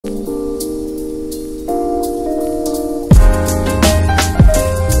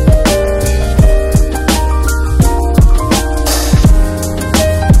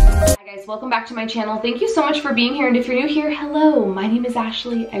back to my channel. Thank you so much for being here, and if you're new here, hello, my name is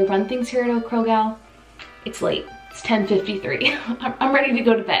Ashley. I run things here at Oak Crow Gal. It's late, it's 10:53. I'm ready to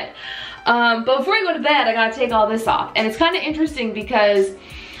go to bed. But before I go to bed, I gotta take all this off, and it's kind of interesting because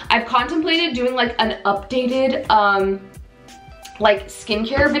I've contemplated doing like an updated like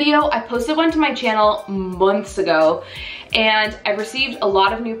skincare video. I posted one to my channel months ago, and I've received a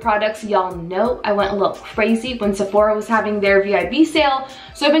lot of new products. Y'all know I went a little crazy when Sephora was having their VIB sale,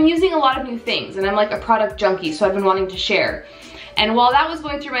 so I've been using a lot of new things, and I'm like a product junkie, so I've been wanting to share. And while that was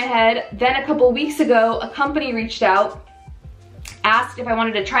going through my head, then a couple weeks ago, a company reached out, asked if I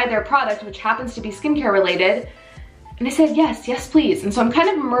wanted to try their product, which happens to be skincare related, and I said yes, yes please. And so I'm kind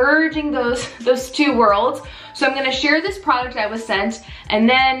of merging those two worlds. So I'm gonna share this product I was sent, and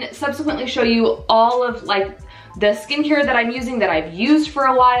then subsequently show you all of like the skincare that I'm using that I've used for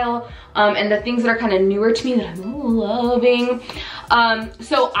a while, and the things that are kind of newer to me that I'm loving.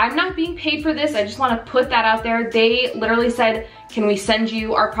 So I'm not being paid for this. I just want to put that out there. They literally said, can we send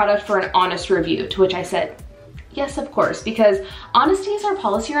you our product for an honest review? To which I said, yes, of course, because honesty is our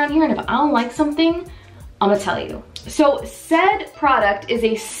policy around here, and if I don't like something, I'm gonna tell you. So said product is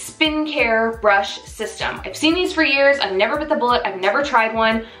a spin care brush system. I've seen these for years. I've never bit the bullet. I've never tried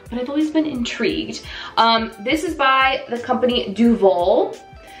one, but I've always been intrigued. This is by the company Duval.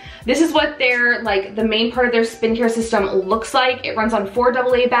 This is what their, like, the main part of their spin care system looks like. It runs on 4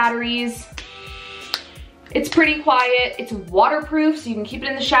 AA batteries. It's pretty quiet. It's waterproof, so you can keep it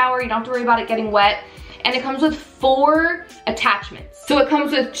in the shower. You don't have to worry about it getting wet. And it comes with 4 attachments. So it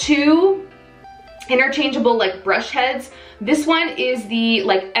comes with 2 interchangeable like brush heads. This one is the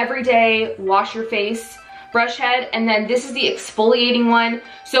like everyday wash your face brush head, and then this is the exfoliating one.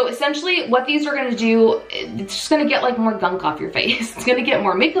 So essentially what these are gonna do, it's just gonna get like more gunk off your face. It's gonna get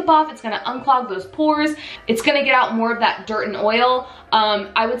more makeup off, it's gonna unclog those pores, it's gonna get out more of that dirt and oil.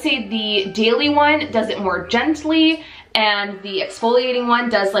 I would say the daily one does it more gently, and the exfoliating one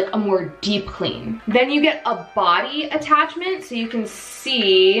does like a more deep clean. Then you get a body attachment, so you can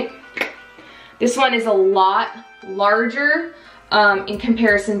see this one is a lot larger in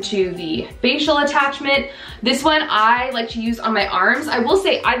comparison to the facial attachment. This one I like to use on my arms. I will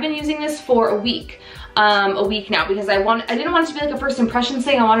say I've been using this for a week now, because I didn't want it to be like a first impressions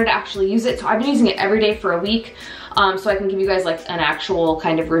thing. I wanted to actually use it, so I've been using it every day for a week. So I can give you guys like an actual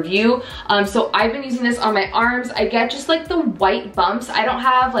kind of review. So I've been using this on my arms. I get just like the white bumps. I don't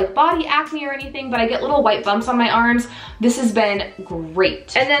have like body acne or anything, but I get little white bumps on my arms. This has been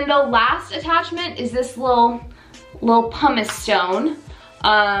great. And then the last attachment is this little pumice stone,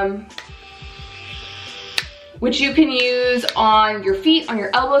 which you can use on your feet, on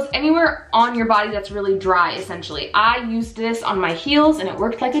your elbows, anywhere on your body that's really dry, essentially. I used this on my heels and it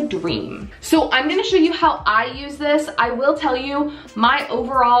worked like a dream. So I'm gonna show you how I use this. I will tell you my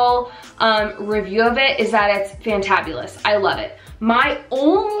overall review of it is that it's fantabulous. I love it. My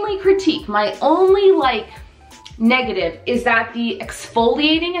only critique, my only like negative is that the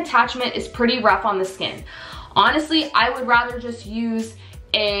exfoliating attachment is pretty rough on the skin. Honestly, I would rather just use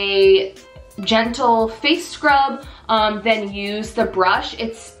a gentle face scrub than use the brush.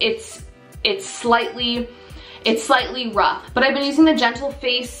 It's slightly rough, but I've been using the gentle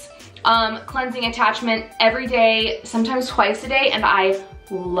face cleansing attachment every day, sometimes twice a day, and I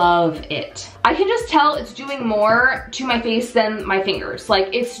love it. I can just tell it's doing more to my face than my fingers. Like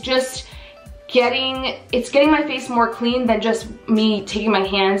it's getting my face more clean than just me taking my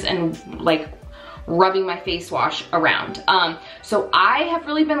hands and like rubbing my face wash around. So I have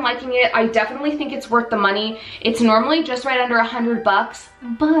really been liking it. I definitely think it's worth the money. It's normally just right under $100,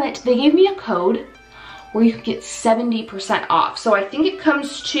 but they gave me a code where you can get 70% off. So I think it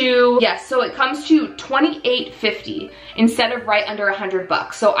comes to, yes, so it comes to $28.50 instead of right under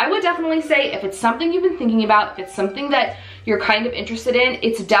 $100. So I would definitely say if it's something you've been thinking about, if it's something that you're kind of interested in,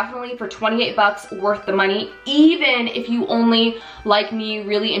 it's definitely for $28 worth the money. Even if you only, like me,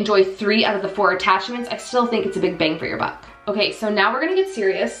 really enjoy 3 out of the 4 attachments, I still think it's a big bang for your buck. Okay, so now we're gonna get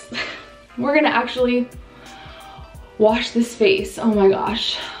serious. We're gonna actually wash this face. Oh my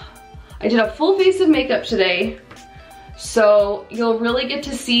gosh. I did a full face of makeup today, so you'll really get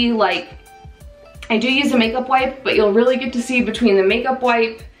to see, like, I do use a makeup wipe, but you'll really get to see between the makeup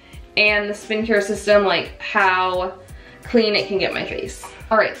wipe and the spin care system, like, how clean it can get my face.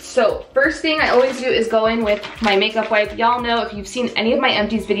 All right, so first thing I always do is go in with my makeup wipe. Y'all know, if you've seen any of my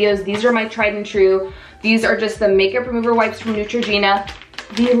empties videos, these are my tried and true. These are just the makeup remover wipes from Neutrogena,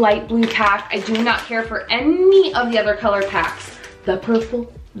 the light blue pack. I do not care for any of the other color packs. The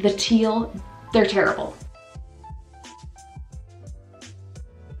purple, the teal, they're terrible.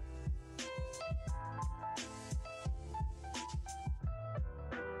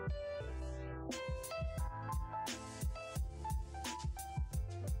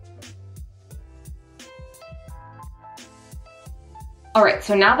 All right,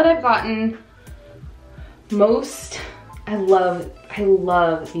 so now that I've gotten I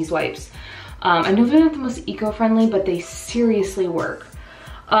love these wipes. I know they're not the most eco-friendly, but they seriously work.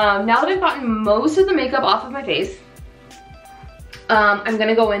 Now that I've gotten most of the makeup off of my face, I'm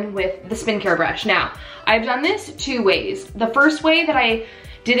gonna go in with the Spin Care brush. Now, I've done this 2 ways. The first way that I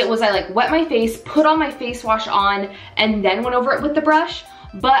did it was I like wet my face, put all my face wash on, and then went over it with the brush.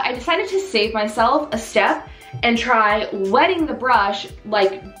 But I decided to save myself a step and try wetting the brush,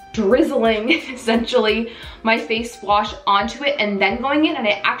 like drizzling essentially my face wash onto it and then going in, and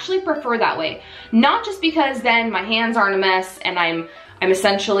I actually prefer that way. Not just because then my hands aren't a mess and I'm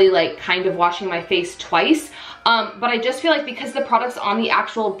essentially like kind of washing my face twice, but I just feel like because the product's on the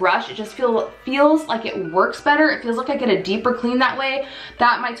actual brush, it just feels like it works better. It feels like I get a deeper clean that way.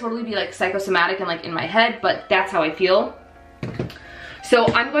 That might totally be like psychosomatic and like in my head, but that's how I feel. So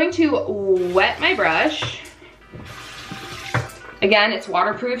I'm going to wet my brush. Again, it's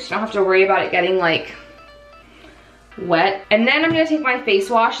waterproof, so you don't have to worry about it getting like wet. And then I'm gonna take my face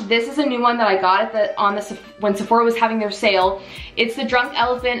wash. This is a new one that I got at when Sephora was having their sale. It's the Drunk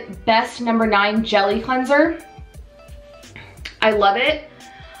Elephant Best No. 9 Jelly Cleanser. I love it.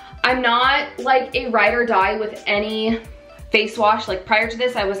 I'm not like a ride or die with any face wash. Like prior to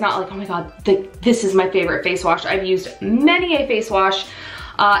this, I was not like, oh my God, this is my favorite face wash. I've used many a face wash,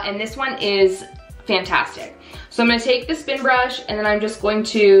 and this one is fantastic. So I'm gonna take the spin brush and then I'm just going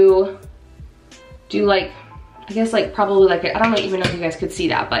to do like, I guess like probably like, I don't even know if you guys could see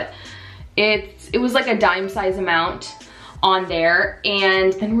that, but it was like a dime size amount on there,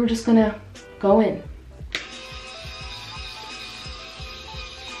 and then we're just gonna go in.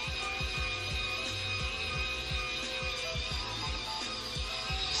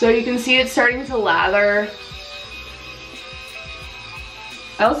 So you can see it's starting to lather.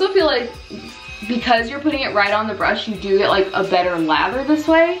 I also feel like because you're putting it right on the brush, you do get like a better lather this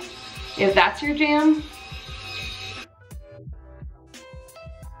way, if that's your jam.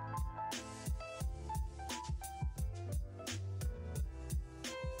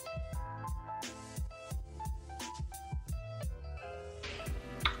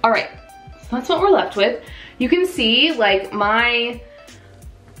 All right, so that's what we're left with. You can see like my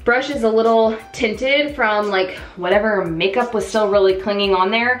brush is a little tinted from like whatever makeup was still really clinging on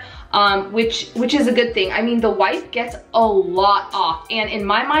there, which is a good thing. I mean, the wipe gets a lot off, and in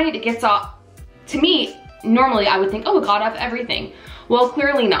my mind it gets off. To me, normally I would think, oh, it got off everything. Well,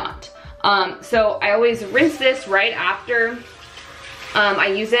 clearly not. So I always rinse this right after I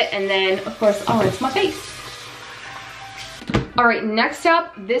use it, and then of course I'll rinse my face. All right, next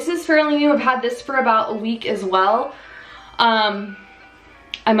up, this is fairly new. I've had this for about a week as well.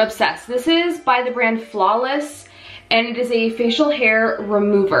 I'm obsessed. This is by the brand Flawless, and it is a facial hair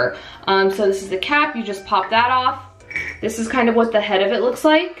remover. So this is the cap, you just pop that off. This is kind of what the head of it looks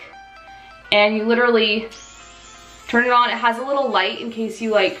like. And you literally turn it on. It has a little light in case you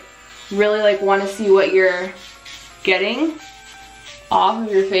like really like want to see what you're getting off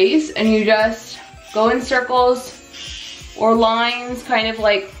of your face. And you just go in circles or lines, kind of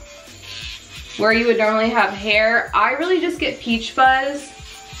like where you would normally have hair. I really just get peach fuzz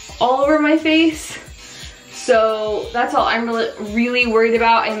all over my face. So that's all I'm really worried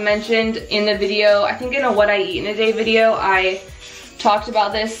about. I mentioned in the video, I think in a what I eat in a day video, I talked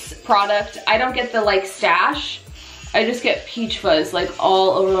about this product. I don't get the like stash. I just get peach fuzz like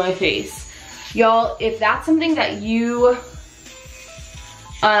all over my face. Y'all, if that's something that you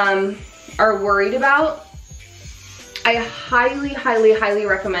are worried about, I highly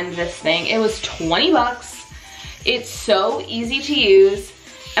recommend this thing. It was 20 bucks. It's so easy to use.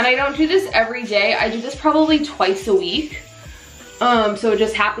 And I don't do this every day. I do this probably twice a week. So it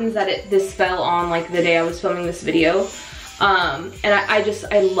just happens that this fell on like the day I was filming this video. And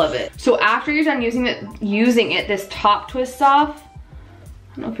I love it. So after you're done using it, this top twists off.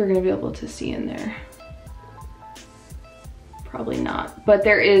 I don't know if you're gonna be able to see in there. Probably not, but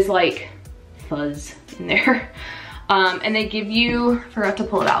there is like fuzz in there. And they give you, I forgot to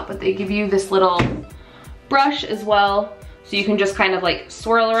pull it out, but they give you this little brush as well. So you can just kind of like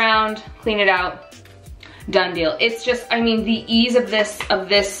swirl around, clean it out, done deal. It's just, I mean, the ease of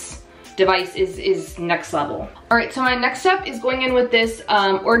this device is next level. All right, so my next step is going in with this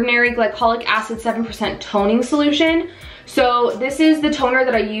Ordinary Glycolic Acid 7% toning solution. So this is the toner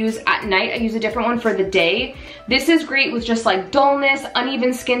that I use at night. I use a different one for the day. This is great with just like dullness,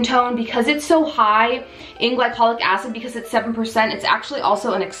 uneven skin tone, because it's so high in glycolic acid, because it's 7%. It's actually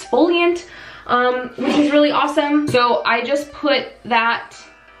also an exfoliant, which is really awesome. So I just put that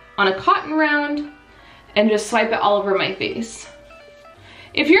on a cotton round and just swipe it all over my face.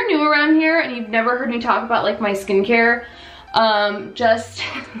 If you're new around here and you've never heard me talk about like my skincare, Just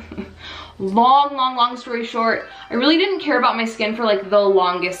long story short, I really didn't care about my skin for like the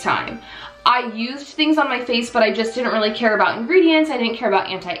longest time. I used things on my face, but I just didn't really care about ingredients. I didn't care about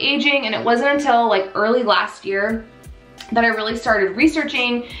anti-aging, and it wasn't until like early last year that I really started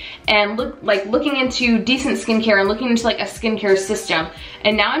researching and looking into decent skincare and looking into like a skincare system.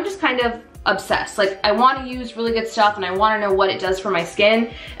 And now I'm just kind of obsessed. Like, I want to use really good stuff and I want to know what it does for my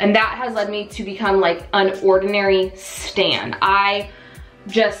skin, and that has led me to become like an ordinary stan. I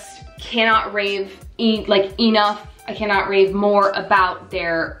just cannot rave enough. I cannot rave more about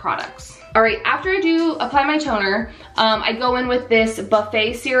their products. All right, after I do apply my toner, I go in with this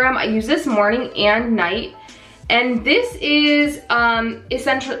buffet serum. I use this morning and night, and this is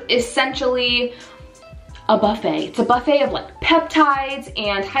essentially a buffet. It's a buffet of like peptides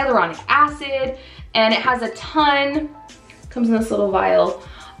and hyaluronic acid, and it has a ton, comes in this little vial,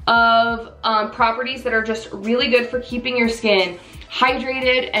 of properties that are just really good for keeping your skin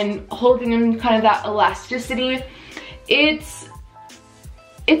hydrated and holding in kind of that elasticity. It's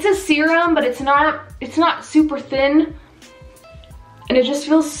a serum, but it's not super thin, and it just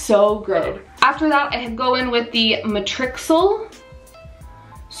feels so good. After that, I go in with the matrixyl.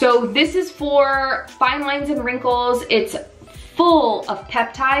 So this is for fine lines and wrinkles. It's full of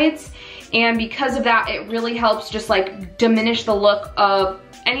peptides, and because of that, it really helps just like diminish the look of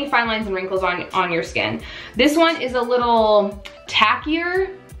any fine lines and wrinkles on your skin. This one is a little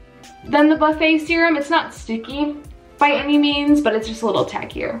tackier than the buffet serum. It's not sticky by any means, but it's just a little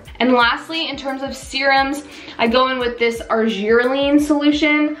tackier. And lastly, in terms of serums, I go in with this argireline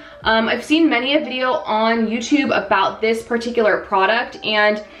solution. I've seen many a video on YouTube about this particular product,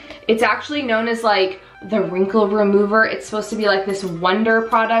 and it's actually known as like the wrinkle remover. It's supposed to be like this wonder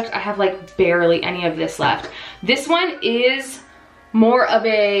product. I have like barely any of this left. This one is more of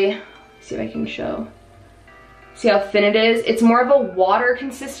a, let's see if I can show. See how thin it is? It's more of a water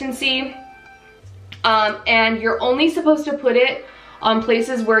consistency. And you're only supposed to put it on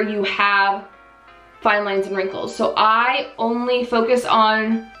places where you have fine lines and wrinkles. So I only focus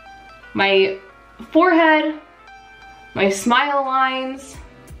on my forehead, my smile lines,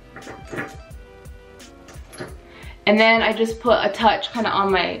 and then I just put a touch kind of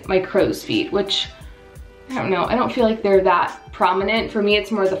on my crow's feet, which, I don't know, I don't feel like they're that prominent. For me,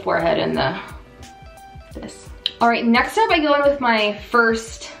 it's more the forehead and this. All right, next up I go in with my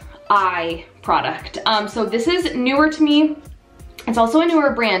first eye product. So this is newer to me. It's also a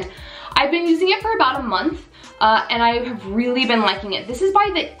newer brand. I've been using it for about a month, and I have really been liking it. This is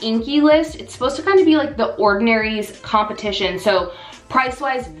by the Inkey list. It's supposed to kind of be like the Ordinary's competition. So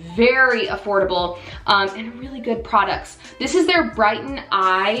price-wise, very affordable, and really good products. This is their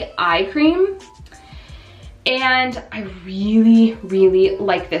brighen-i eye cream, and I really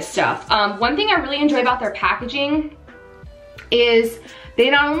like this stuff. One thing I really enjoy about their packaging is they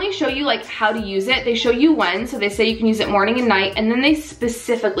not only show you like how to use it, they show you when. So they say you can use it morning and night, and then they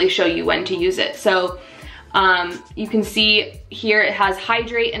specifically show you when to use it. So you can see here it has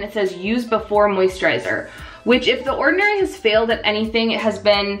hydrate, and it says use before moisturizer, which if the Ordinary has failed at anything, it has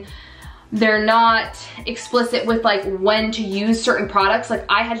been they're not explicit with like when to use certain products. Like,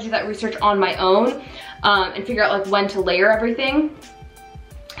 I had to do that research on my own and figure out like when to layer everything.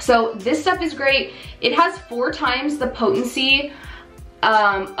 So this stuff is great. It has 4 times the potency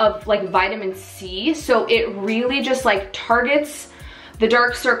of like vitamin C. So it really just like targets the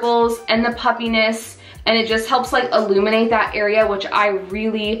dark circles and the puffiness, and it just helps like illuminate that area, which I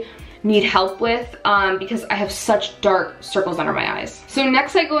really need help with because I have such dark circles under my eyes. So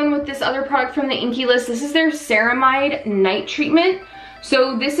next I go in with this other product from the Inkey list. This is their ceramide night treatment.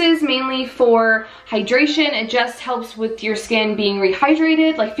 So this is mainly for hydration. It just helps with your skin being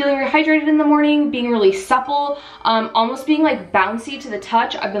rehydrated, like feeling rehydrated in the morning, being really supple, almost being like bouncy to the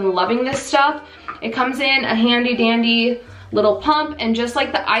touch. I've been loving this stuff. It comes in a handy dandy little pump, and just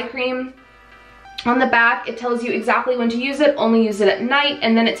like the eye cream, on the back, it tells you exactly when to use it, only use it at night,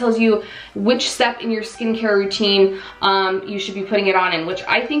 and then it tells you which step in your skincare routine you should be putting it on in, which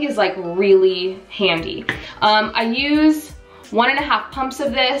I think is like really handy. I use 1.5 pumps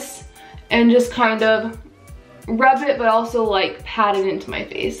of this and just kind of rub it, but also like pat it into my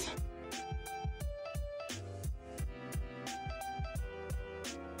face.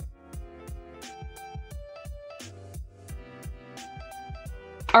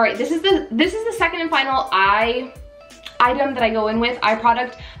 All right, this is the second and final eye item that I go in with, eye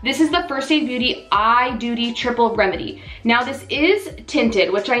product. This is the First Aid Beauty Eye Duty Triple Remedy. Now this is tinted,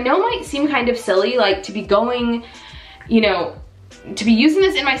 which I know might seem kind of silly, like to be going, you know, to be using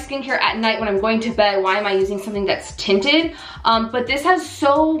this in my skincare at night when I'm going to bed. Why am I using something that's tinted? But this has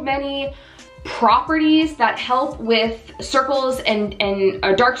so many properties that help with circles and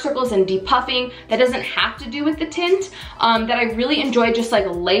dark circles and depuffing that doesn't have to do with the tint, that I really enjoy just like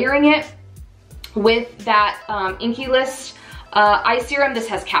layering it with that Inkey List eye serum. This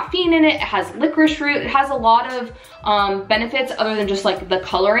has caffeine in it, it has licorice root, it has a lot of benefits other than just like the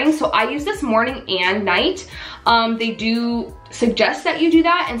coloring. So I use this morning and night. They do suggest that you do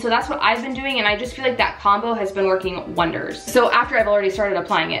that, and so that's what I've been doing, and I just feel like that combo has been working wonders. So after I've already started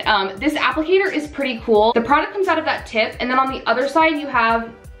applying it, this applicator is pretty cool. The product comes out of that tip, and then on the other side you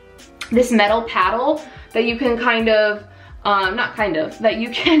have this metal paddle that you can that you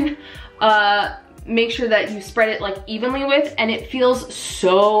can make sure that you spread it like evenly with, and it feels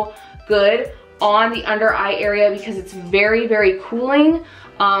so good on the under eye area because it's very, very cooling.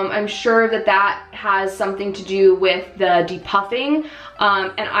 I'm sure that that has something to do with the depuffing,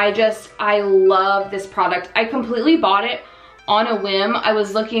 and I love this product. I completely bought it on a whim. I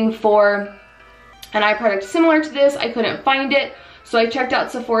was looking for an eye product similar to this. I couldn't find it, so I checked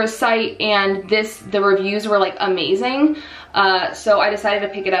out Sephora's site, and the reviews were like amazing. So I decided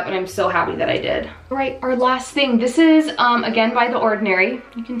to pick it up, and I'm so happy that I did. All right, our last thing. This is, again, by The Ordinary.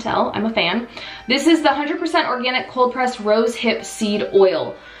 You can tell I'm a fan. This is the 100% organic cold pressed rose hip seed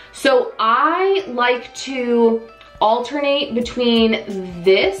oil. So I like to alternate between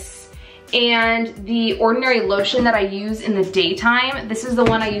this and the Ordinary lotion that I use in the daytime. This is the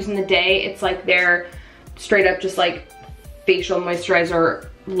one I use in the day. It's like their straight up just like facial moisturizer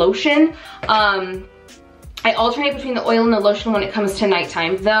lotion. I alternate between the oil and the lotion when it comes to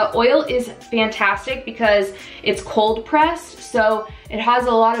nighttime. The oil is fantastic because it's cold pressed, so it has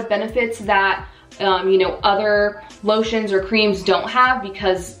a lot of benefits that you know, other lotions or creams don't have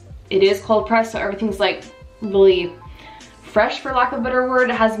because it is cold pressed, so everything's like really fresh, for lack of a better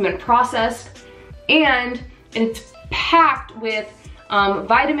word. It hasn't been processed, and it's packed with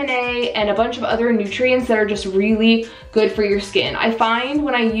vitamin A and a bunch of other nutrients that are just really good for your skin. I find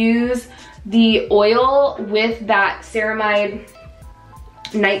when I use the oil with that ceramide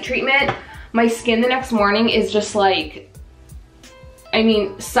night treatment, my skin the next morning is just like, I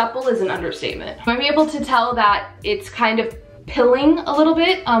mean, supple is an understatement. I'm able to tell that it's kind of pilling a little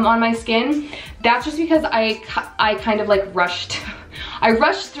bit on my skin. That's just because I kind of like rushed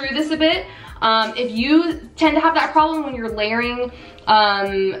through this a bit. If you tend to have that problem when you're layering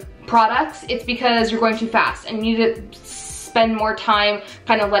products, it's because you're going too fast and you need to spend more time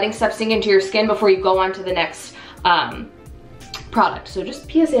kind of letting stuff sink into your skin before you go on to the next product. So just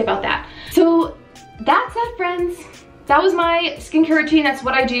PSA about that. So that's it, friends. That was my skincare routine. That's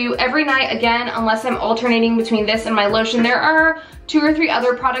what I do every night, again, unless I'm alternating between this and my lotion. There are 2 or 3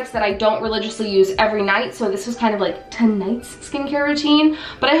 other products that I don't religiously use every night, so this was kind of like tonight's skincare routine.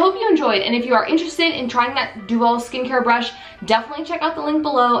 But I hope you enjoyed, and if you are interested in trying that dual skincare brush, definitely check out the link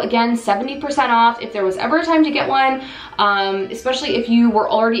below. Again, 70% off if there was ever a time to get one, especially if you were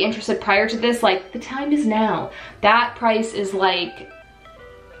already interested prior to this. Like, the time is now. That price is like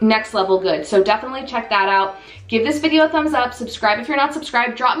next level good, so definitely check that out. Give this video a thumbs up, subscribe if you're not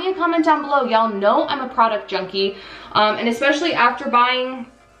subscribed, drop me a comment down below. Y'all know I'm a product junkie, and especially after buying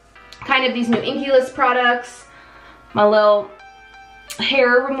kind of these new Inkey List products, my little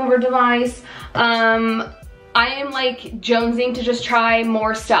hair remover device, I am like jonesing to just try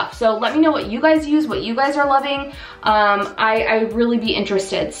more stuff. So let me know what you guys use, what you guys are loving. I'd really be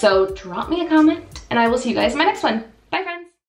interested, so drop me a comment, and I will see you guys in my next one.